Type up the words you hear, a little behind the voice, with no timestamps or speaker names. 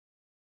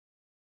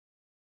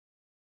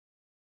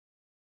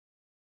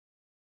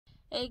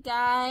Hey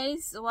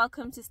guys,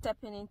 welcome to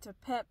Stepping Into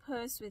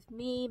Purpose with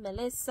me,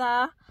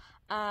 Melissa.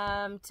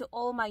 To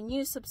all my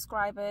new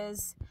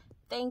subscribers,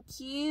 thank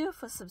you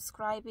for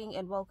subscribing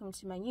and welcome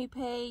to my new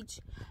page.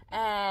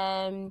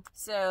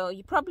 So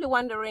you're probably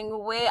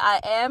wondering where I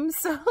am.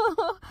 So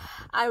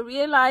I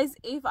realized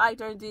if I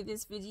don't do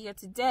this video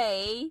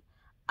today,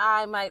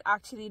 I might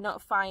actually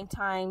not find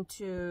time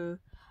to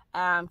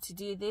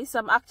do this. So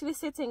I'm actually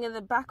sitting in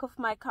the back of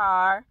my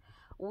car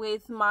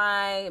with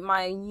my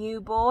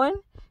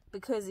newborn,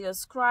 because he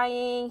was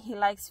crying. He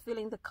likes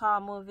feeling the car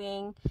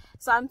moving.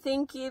 So I'm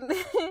thinking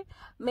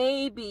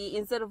maybe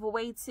instead of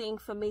waiting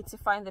for me to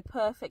find the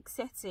perfect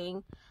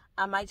setting,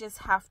 I might just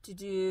have to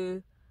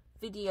do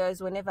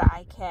videos whenever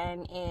I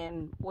can,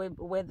 and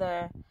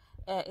whether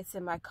it's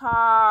in my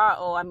car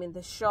or I'm in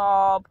the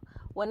shop,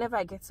 whenever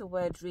I get a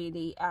word,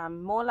 really.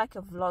 More like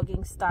a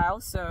vlogging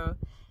style. So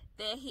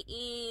there he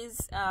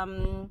is,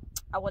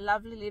 our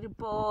lovely little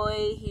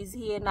boy. He's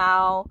here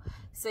now.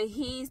 So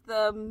he's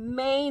the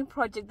main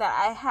project that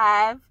I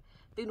have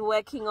been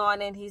working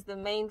on, and he's the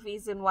main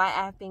reason why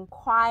I've been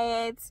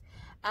quiet.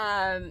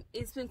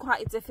 It's been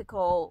quite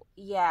difficult.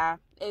 Yeah,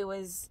 it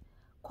was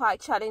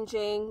quite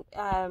challenging,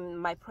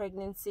 my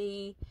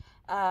pregnancy.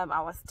 I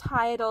was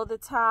tired all the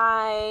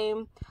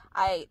time.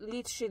 I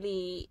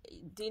literally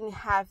didn't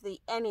have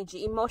the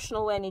energy,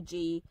 emotional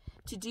energy,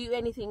 to do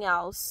anything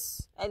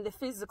else, and the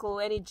physical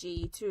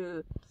energy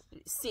to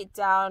sit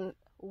down,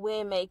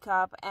 wear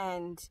makeup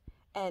and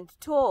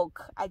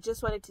talk. I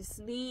just wanted to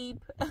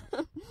sleep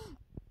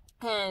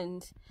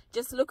and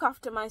just look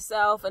after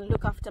myself and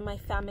look after my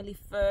family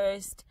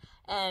first,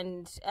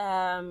 and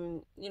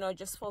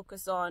just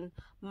focus on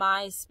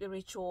my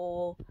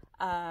spiritual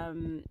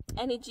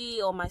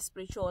energy, or my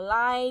spiritual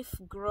life,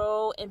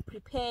 grow and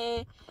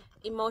prepare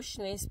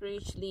emotionally,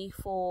 spiritually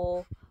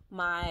for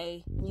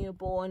my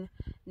newborn.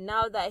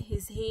 Now that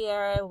he's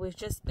here, we've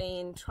just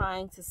been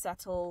trying to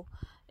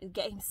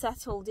get him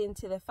settled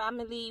into the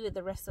family with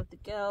the rest of the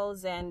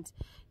girls, and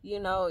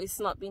it's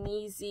not been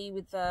easy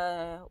with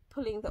the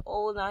pulling the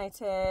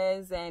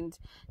all-nighters and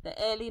the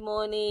early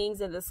mornings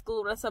and the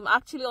school run. So I'm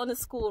actually on a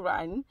school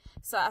run,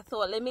 so I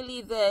thought, let me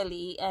leave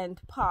early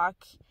and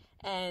park,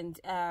 and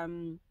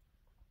then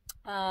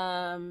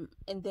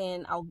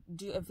I'll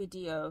do a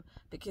video,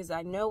 because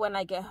I know when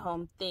I get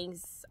home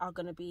things are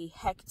gonna be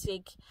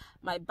hectic.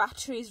 My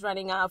battery is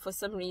running out for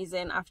some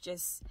reason. I've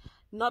just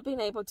not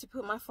been able to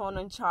put my phone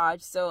on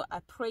charge, so I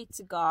pray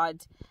to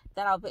God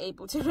that I'll be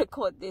able to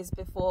record this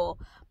before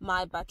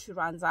my battery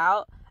runs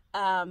out.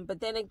 But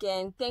then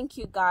again, thank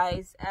you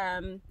guys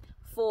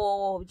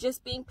for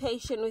just being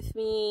patient with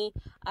me.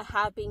 I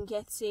have been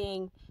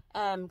getting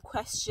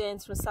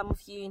questions from some of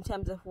you in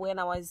terms of when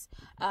I was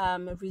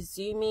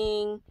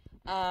resuming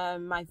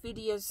my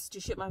videos,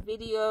 to shoot my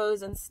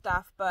videos and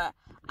stuff. But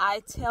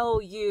I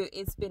tell you,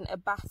 it's been a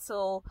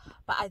battle,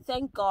 but I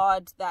thank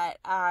God that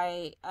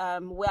I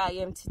where I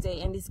am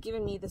today, and it's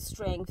given me the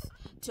strength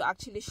to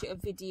actually shoot a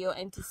video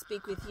and to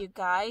speak with you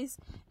guys,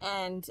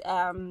 and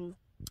to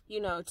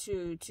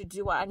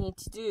do what I need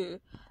to do.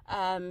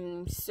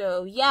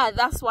 So yeah,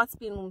 that's what's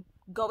been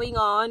going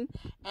on,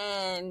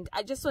 and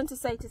I just want to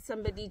say to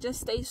somebody,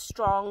 just stay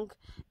strong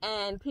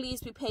and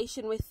please be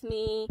patient with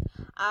me.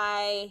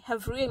 I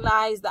have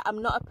realized that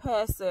I'm not a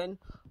person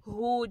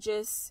who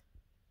just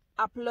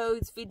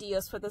uploads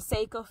videos for the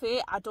sake of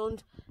it. I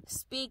don't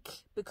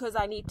speak because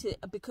I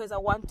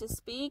want to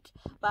speak,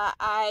 but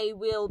I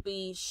will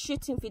be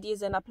shooting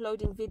videos and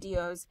uploading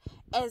videos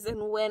as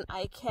and when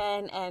I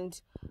can,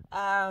 and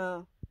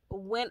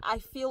when I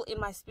feel in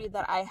my spirit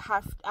that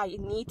I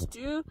need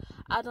to.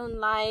 I don't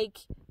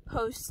like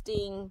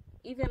posting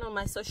even on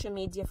my social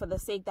media for the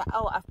sake that,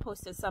 oh, I've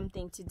posted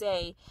something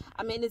today.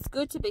 I mean, it's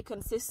good to be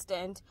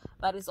consistent,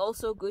 but it's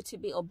also good to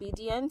be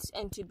obedient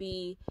and to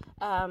be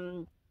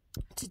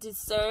to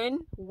discern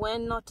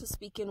when not to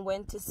speak and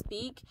when to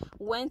speak,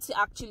 when to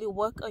actually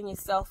work on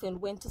yourself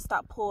and when to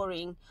start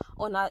pouring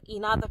on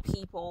in other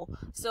people.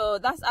 So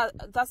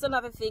that's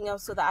another thing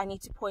also that I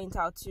need to point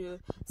out to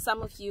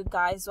some of you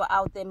guys who are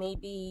out there.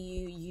 Maybe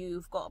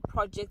you've got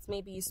projects,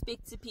 maybe you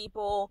speak to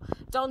people.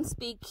 Don't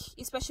speak,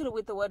 especially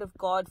with the word of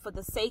God, for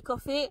the sake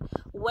of it.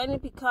 When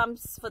it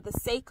becomes for the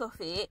sake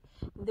of it,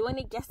 when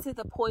it gets to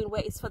the point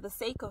where it's for the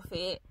sake of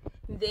it,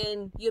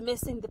 then you're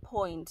missing the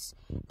point.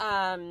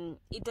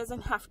 It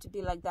doesn't have to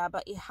be like that,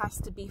 but it has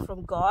to be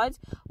from God.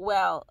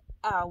 Well,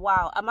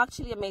 wow, I'm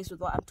actually amazed with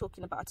what I'm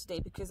talking about today,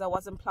 because I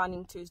wasn't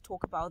planning to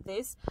talk about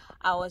this.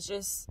 I was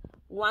just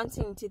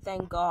wanting to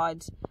thank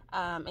God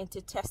and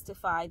to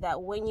testify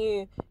that when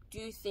you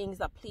do things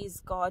that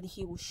please God,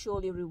 He will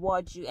surely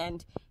reward you.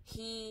 And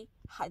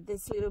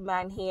this little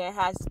man here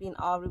has been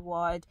our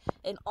reward,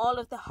 and all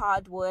of the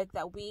hard work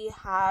that we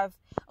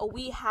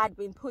had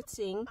been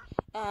putting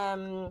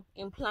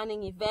in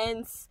planning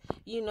events,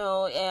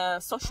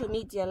 social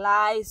media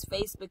lives,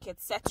 Facebook,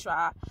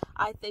 etc.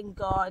 I thank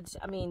God.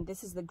 I mean,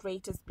 this is the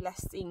greatest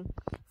blessing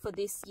for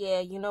this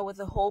year. With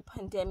the whole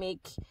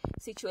pandemic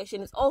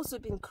situation, it's also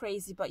been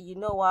crazy, but you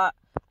know what?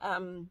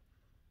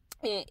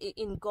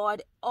 in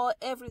God,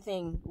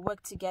 everything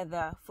work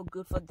together for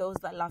good for those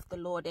that love the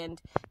Lord.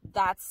 And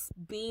that's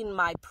been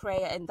my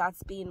prayer, and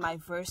that's been my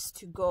verse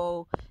to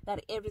go,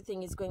 that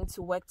everything is going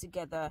to work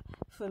together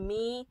for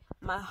me.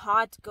 My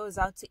heart goes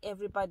out to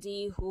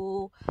everybody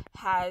who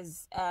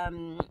has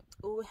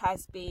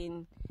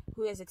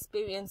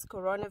experienced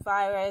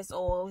coronavirus,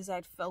 or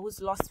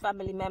who's lost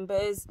family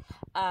members.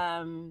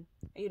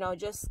 You know,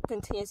 just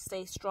continue to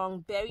stay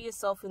strong. Bury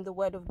yourself in the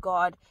Word of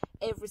God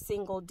every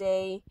single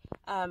day,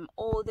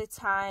 all the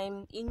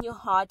time, in your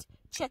heart.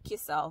 Check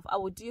yourself. I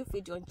will do a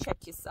video and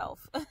check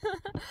yourself.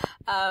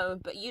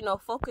 But you know,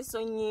 focus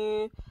on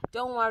you.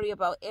 Don't worry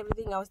about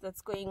everything else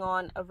that's going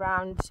on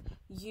around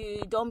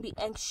you. Don't be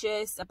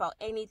anxious about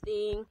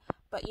anything,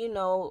 but you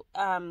know,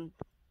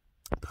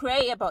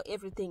 pray about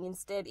everything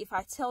instead. If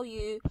I tell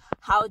you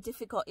how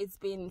difficult it's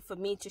been for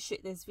me to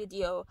shoot this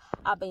video,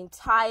 I've been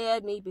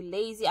tired, maybe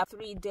lazy.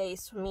 3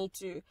 days for me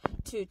to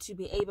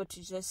be able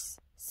to just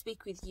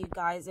speak with you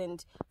guys,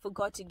 and for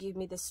God to give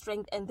me the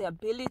strength and the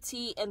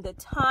ability and the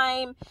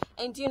time,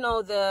 and you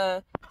know,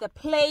 the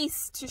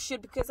place to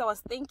shoot, because I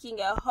was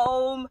thinking at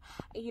home,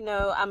 you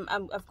know,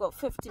 I've got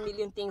 50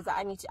 million things that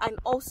I need to, and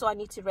also I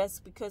need to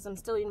rest because I'm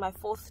still in my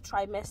 4th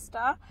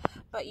trimester.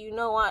 But you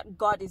know what,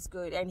 God is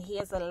good, and He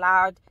has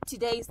allowed,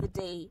 today is the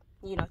day,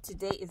 you know,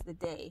 today is the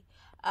day.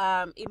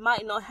 It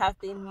might not have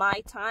been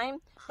my time,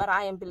 but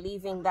I am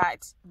believing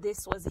that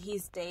this was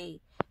His day,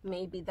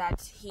 maybe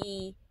that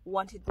He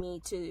wanted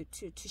me to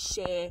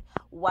share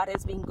what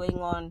has been going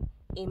on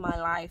in my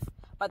life.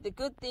 But the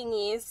good thing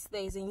is,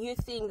 there's a new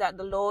thing that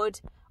the Lord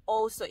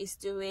also is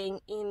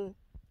doing in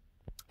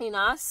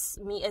us,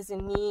 me as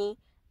in me,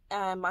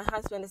 my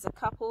husband as a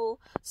couple.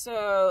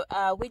 So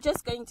we're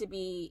just going to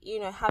be, you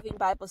know, having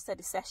Bible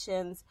study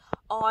sessions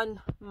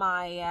on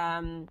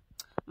my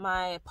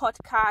my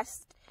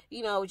podcast.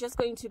 You know, we're just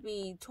going to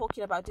be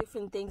talking about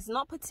different things,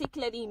 not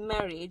particularly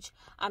marriage.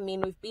 I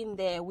mean, we've been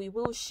there. We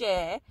will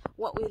share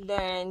what we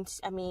learned,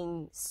 I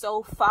mean,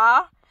 so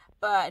far,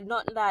 but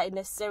not like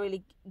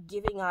necessarily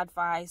giving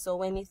advice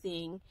or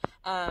anything,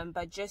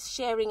 but just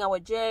sharing our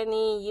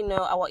journey, you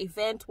know, our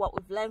event, what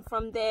we've learned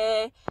from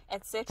there,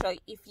 etc.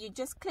 If you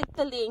just click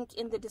the link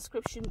in the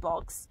description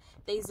box,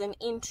 there's an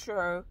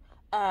intro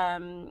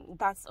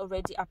that's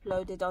already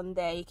uploaded on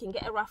there. You can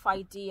get a rough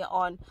idea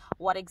on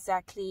what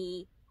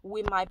exactly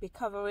we might be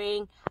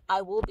covering.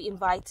 I will be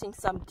inviting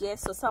some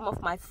guests, so some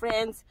of my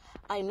friends.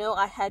 I know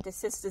I had the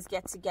sisters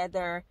get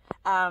together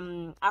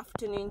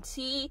afternoon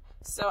tea,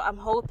 so I'm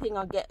hoping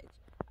I'll get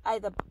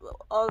either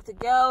all the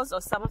girls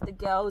or some of the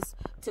girls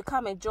to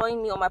come and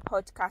join me on my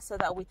podcast, so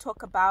that we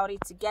talk about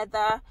it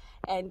together,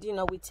 and you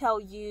know, we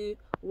tell you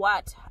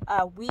what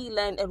we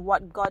learned and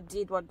what God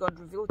did, what God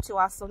revealed to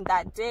us on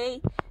that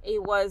day.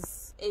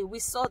 We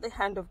saw the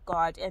hand of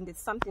God, and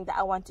it's something that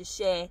I want to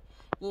share,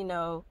 you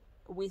know,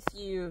 with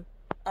you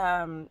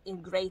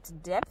in great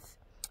depth.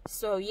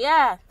 So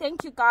yeah,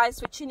 thank you guys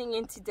for tuning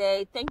in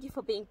today. Thank you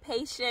for being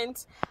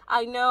patient.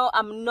 I know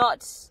I'm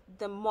not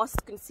the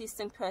most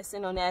consistent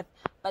person on earth,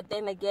 but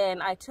then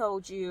again, I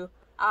told you,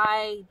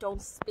 I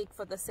don't speak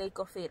for the sake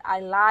of it.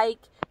 I like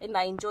and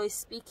I enjoy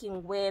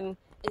speaking when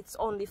it's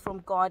only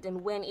from God,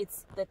 and when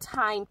it's the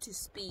time to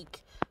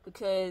speak,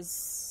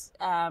 because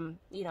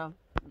you know,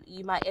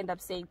 you might end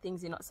up saying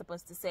things you're not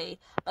supposed to say.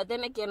 But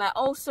then again, I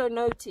also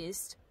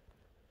noticed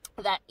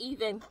that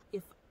even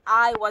if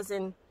I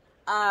wasn't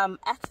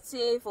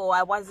active, or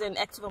I wasn't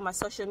active on my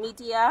social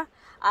media,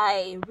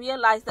 I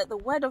realized that the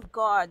Word of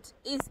God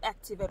is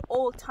active at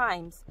all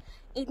times.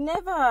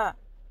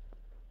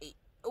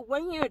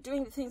 When you're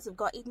doing the things of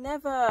God, it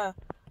never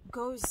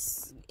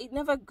goes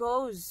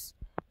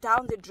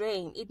down the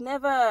drain. It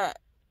never,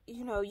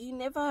 you know, you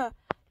never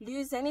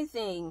lose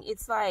anything.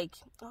 It's like,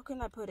 how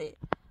can I put it?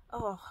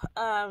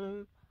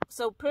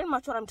 So pretty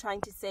much what I'm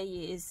trying to say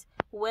is,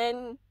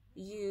 when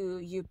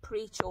you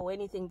preach or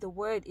anything, the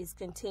word is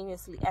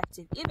continuously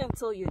active even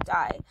till you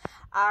die.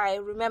 I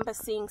remember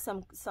seeing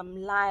some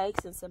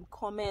likes and some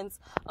comments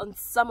on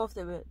some of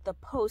the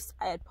posts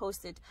I had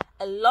posted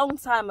a long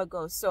time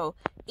ago. So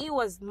it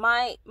was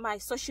my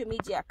social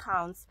media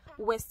accounts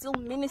were still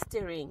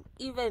ministering,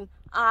 even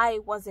I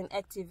wasn't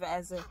active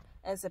as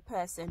a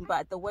person,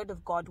 but the Word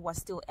of God was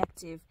still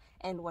active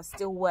and was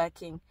still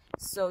working.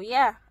 So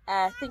yeah,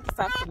 I think it's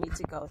time for me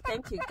to go.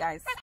 Thank you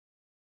guys.